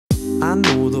I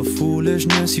know the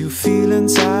foolishness you feel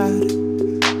inside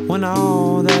when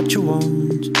all that you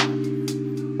want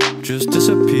just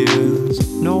disappears.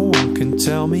 No one can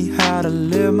tell me how to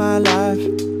live my life.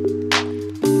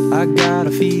 I got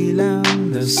a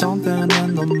feeling there's something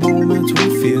in the moments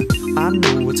we feel. I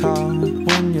know it's hard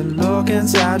when you look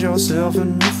inside yourself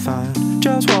and you find,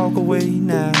 just walk away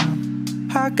now.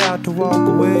 I got to walk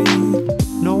away.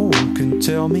 No one can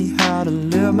tell me how to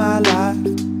live my life,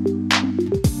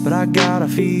 but I got a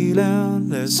feeling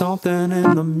there's something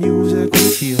in the music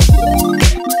we hear.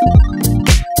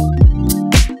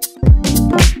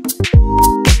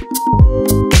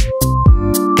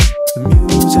 The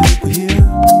music we hear.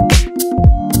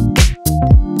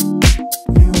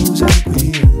 Music we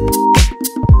hear.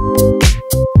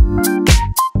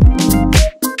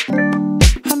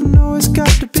 I know it's got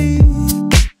to be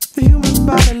the human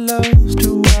body loves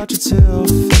to watch itself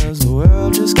as the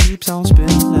world just keeps on spinning.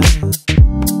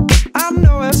 I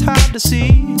know it's hard to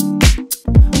see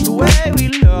the way we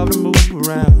love to move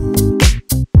around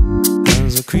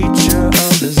as a creature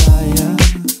of desire.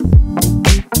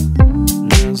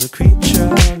 As a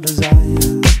creature of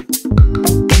desire.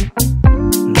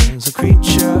 As a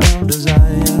creature of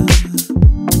desire.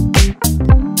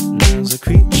 As a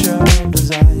creature of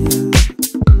desire.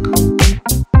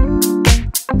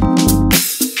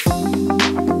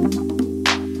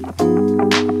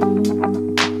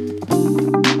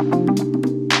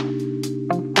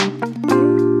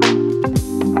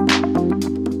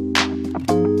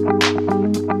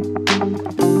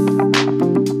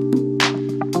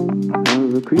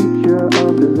 Creature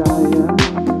of desire.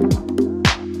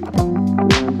 There's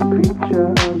a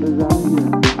creature of desire.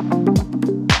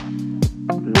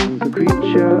 There's a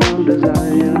creature of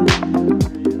desire.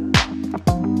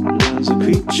 There's a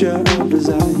creature of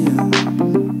desire.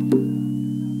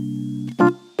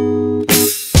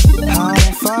 How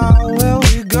far will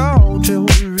we go till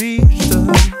we reach the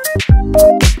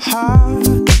heart?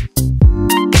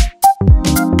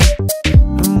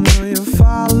 And will you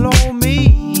follow me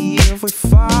if we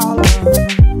fall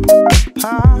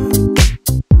apart?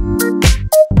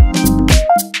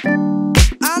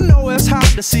 I know it's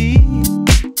hard to see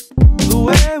the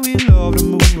way we love to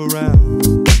move around,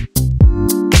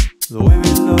 the way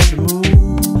we love to move.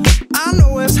 I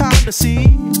know it's hard to see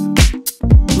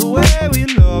the way we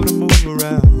love to move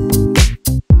around.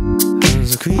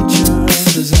 There's a creature of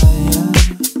desire.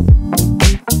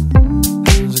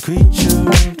 There's a creature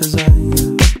of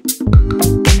desire.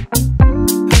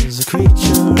 There's a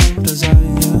creature of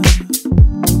desire.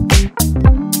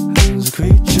 There's a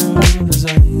creature of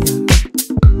desire.